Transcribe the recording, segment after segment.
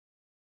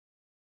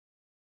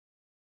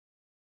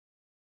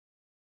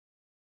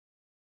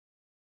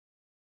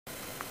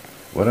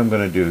What I'm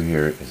going to do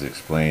here is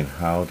explain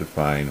how to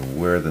find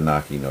where the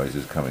knocking noise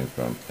is coming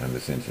from in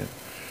this engine.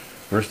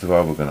 First of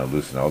all, we're going to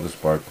loosen all the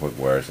spark plug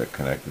wires that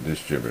connect the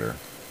distributor,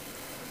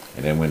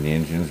 and then when the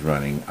engine is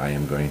running, I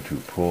am going to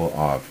pull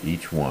off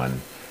each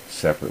one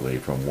separately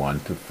from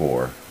 1 to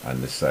 4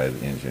 on this side of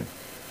the engine.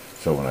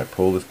 So when I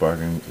pull the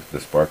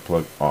spark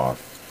plug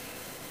off,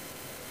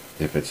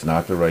 if it's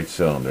not the right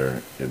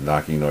cylinder, the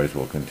knocking noise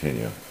will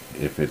continue.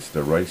 If it's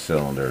the right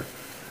cylinder,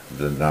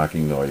 the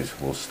knocking noise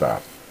will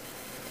stop.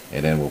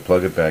 And then we'll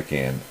plug it back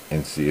in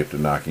and see if the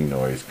knocking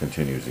noise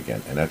continues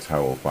again. And that's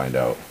how we'll find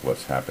out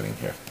what's happening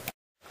here.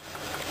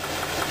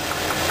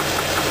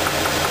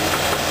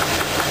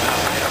 Now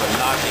I have a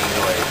knocking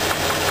noise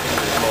in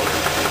this motor.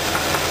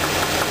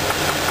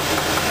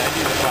 And I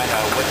need to find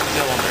out what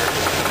cylinder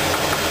it's coming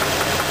from.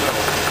 So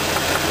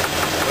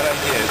what I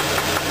did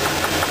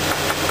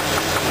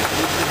was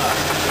loosen up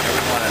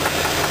every one of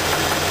these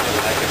so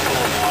that I could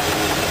pull them off.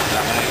 Now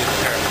I'm going to use a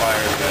pair of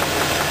pliers that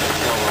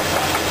slow up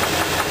on.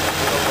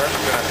 So first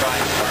we're going to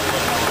find spark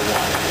plug number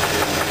 1.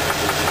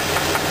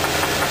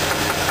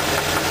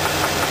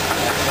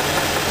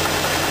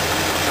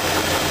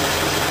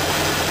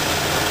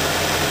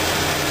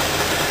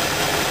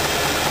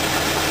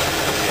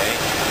 Okay.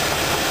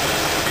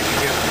 You can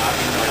hear the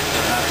knocking noise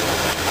does not go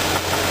away.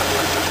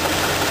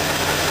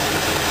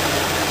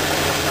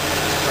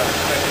 Let's try the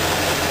second one.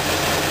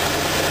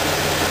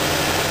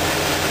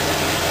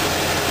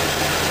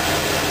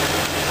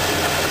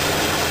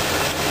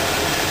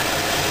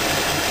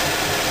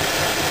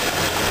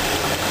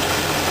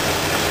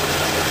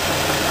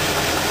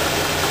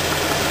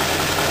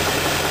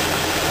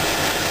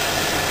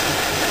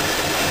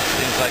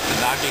 Like the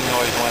knocking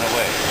noise went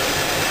away.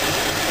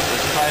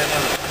 Let's try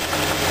another one.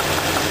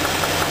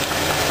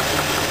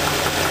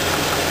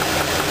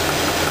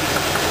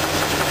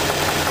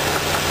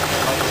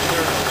 How about the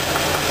third one?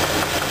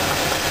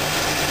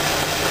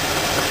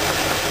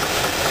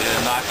 See, the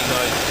knocking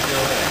noise is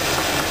still there.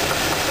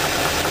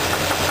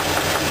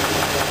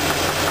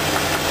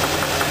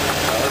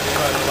 Now let's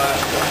try the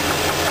last one.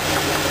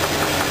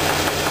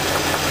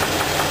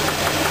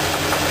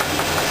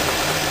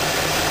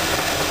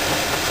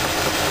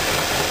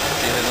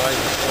 The noise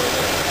is still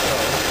there. So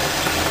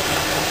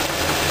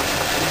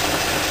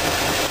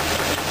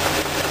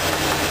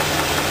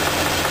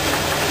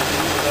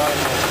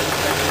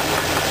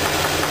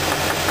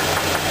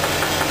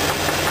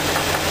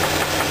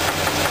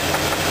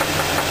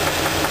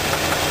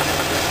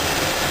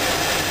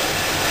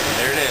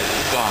there it is,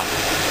 it's gone.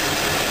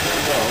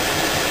 So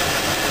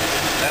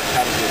that's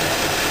how to do that.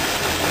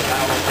 So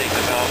now we'll take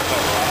the valve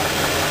cover off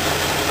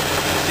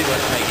and see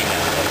what's making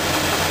that noise.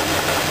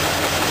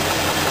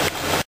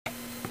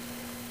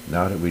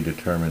 Now that we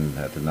determined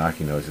that the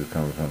knocking noise is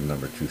coming from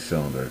number 2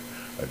 cylinder,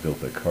 I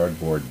built a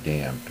cardboard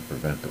dam to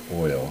prevent the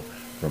oil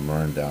from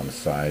running down the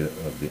side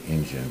of the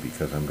engine,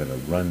 because I'm going to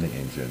run the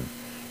engine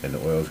and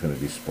the oil is going to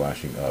be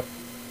splashing up.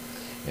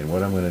 And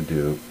what I'm going to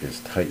do is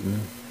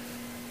tighten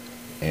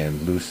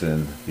and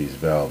loosen these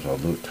valves. I'll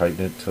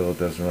tighten it till it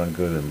doesn't run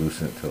good and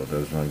loosen it till it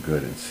does run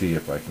good, and see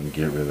if I can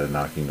get rid of the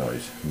knocking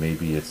noise.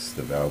 Maybe it's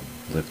the valve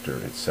lifter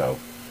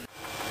itself.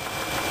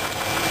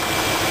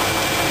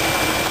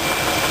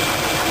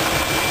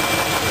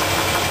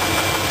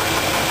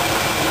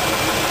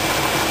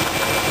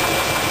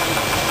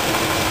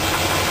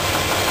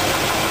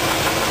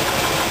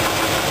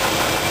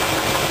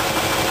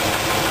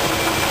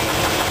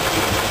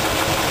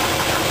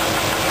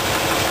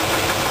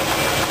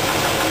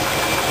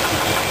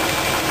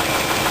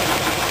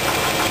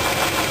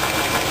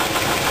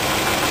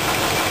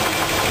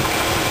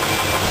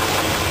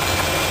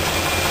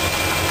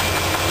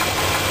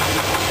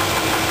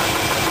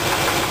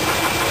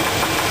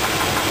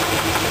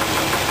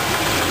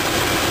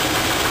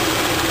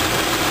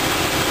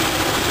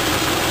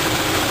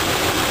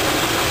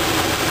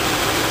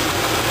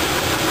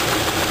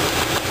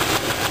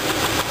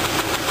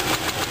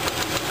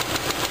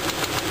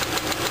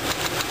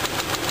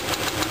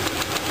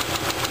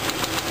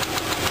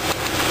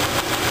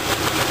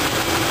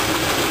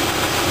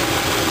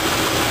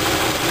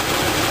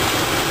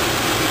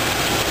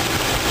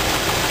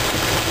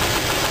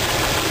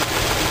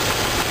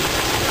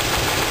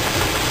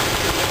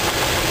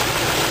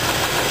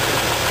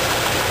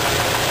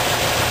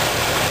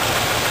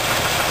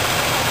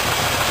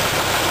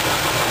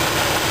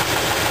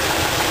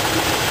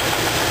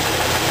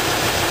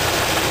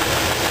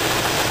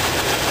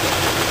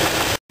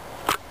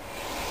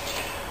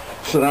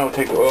 So now we'll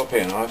take the oil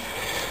pan off,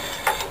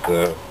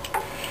 the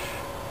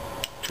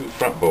 2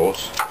 front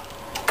bolts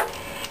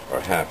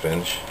are 1/2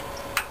 inch,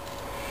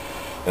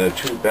 and the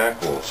 2 back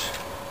bolts,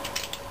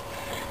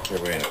 they're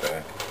way in the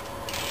back,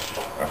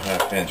 are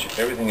 1/2 inch.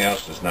 Everything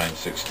else is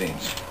 9/16.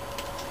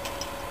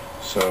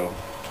 So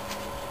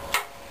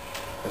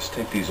let's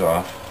take these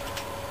off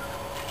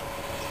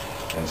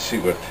and see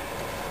what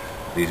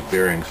these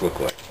bearings look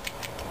like.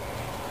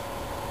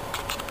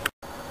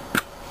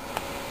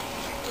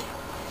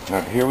 Now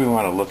here we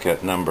want to look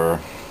at number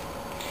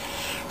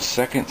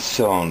 2nd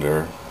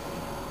cylinder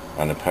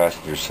on the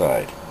passenger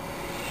side.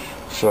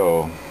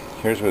 So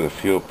here's where the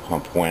fuel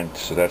pump went.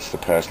 So that's the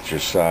passenger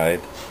side.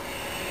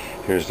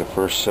 Here's the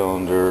first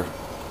cylinder.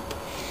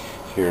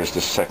 Here's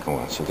the second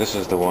one. So this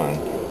is the one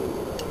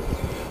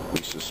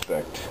we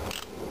suspect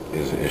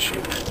is the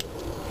issue.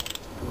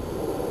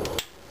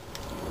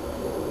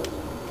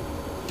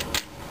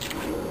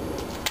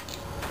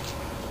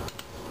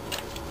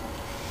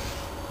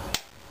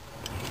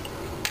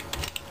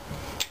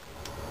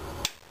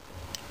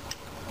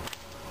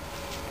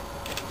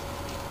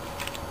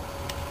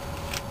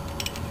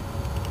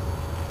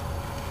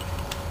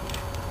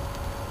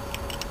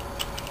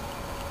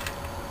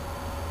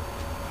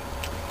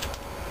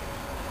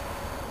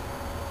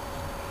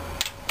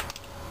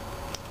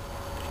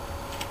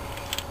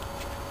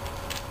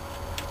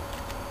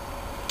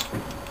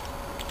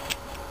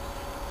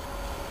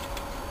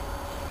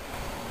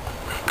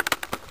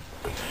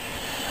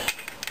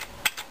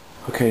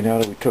 Okay, now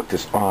that we took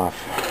this off,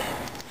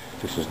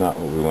 this is not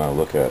what we want to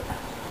look at.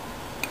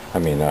 I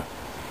mean,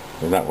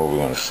 it's not what we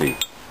want to see.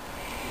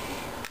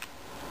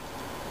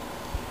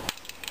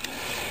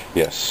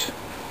 Yes.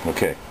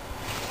 Okay.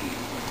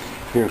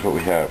 Here's what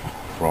we have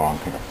wrong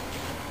here.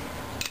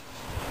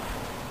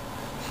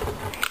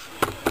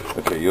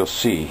 Okay, you'll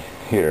see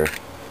here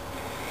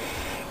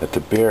that the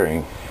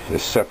bearing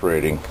is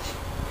separating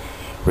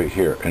right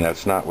here, and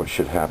that's not what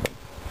should happen.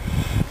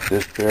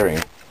 This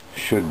bearing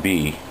should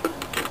be,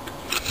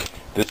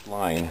 this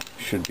line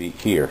should be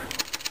here.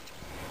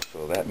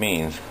 So that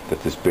means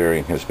that this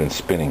bearing has been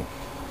spinning.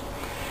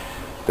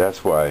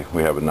 That's why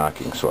we have a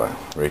knocking soil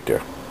right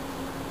there.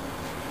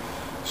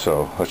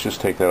 So let's just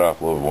take that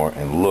off a little more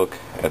and look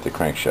at the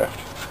crankshaft.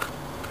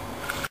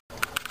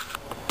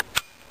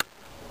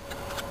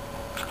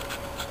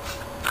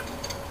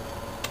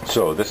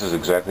 So this is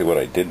exactly what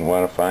I didn't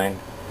want to find.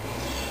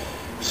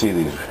 See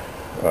these,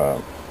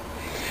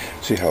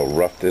 see how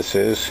rough this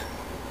is?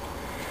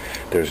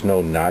 There's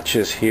no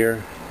notches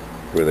here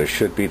where there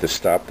should be to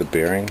stop the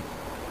bearing.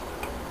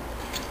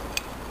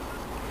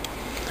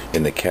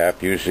 In the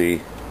cap,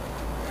 usually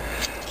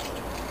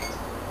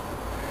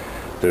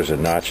there's a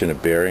notch in the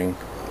bearing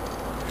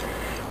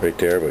right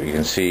there, but you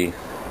can see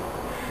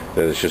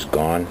that it's just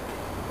gone.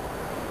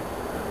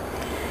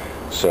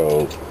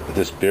 So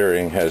this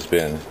bearing has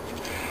been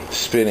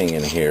spinning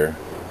in here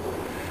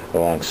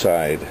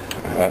alongside.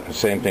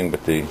 Same thing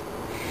with the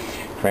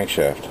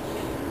crankshaft.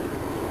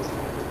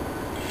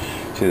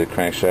 See the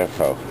crankshaft,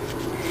 how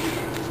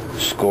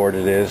scored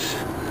it is?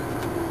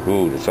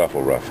 Ooh, it's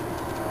awful rough.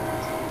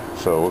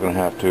 So we're going to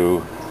have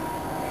to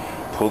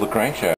pull the crankshaft.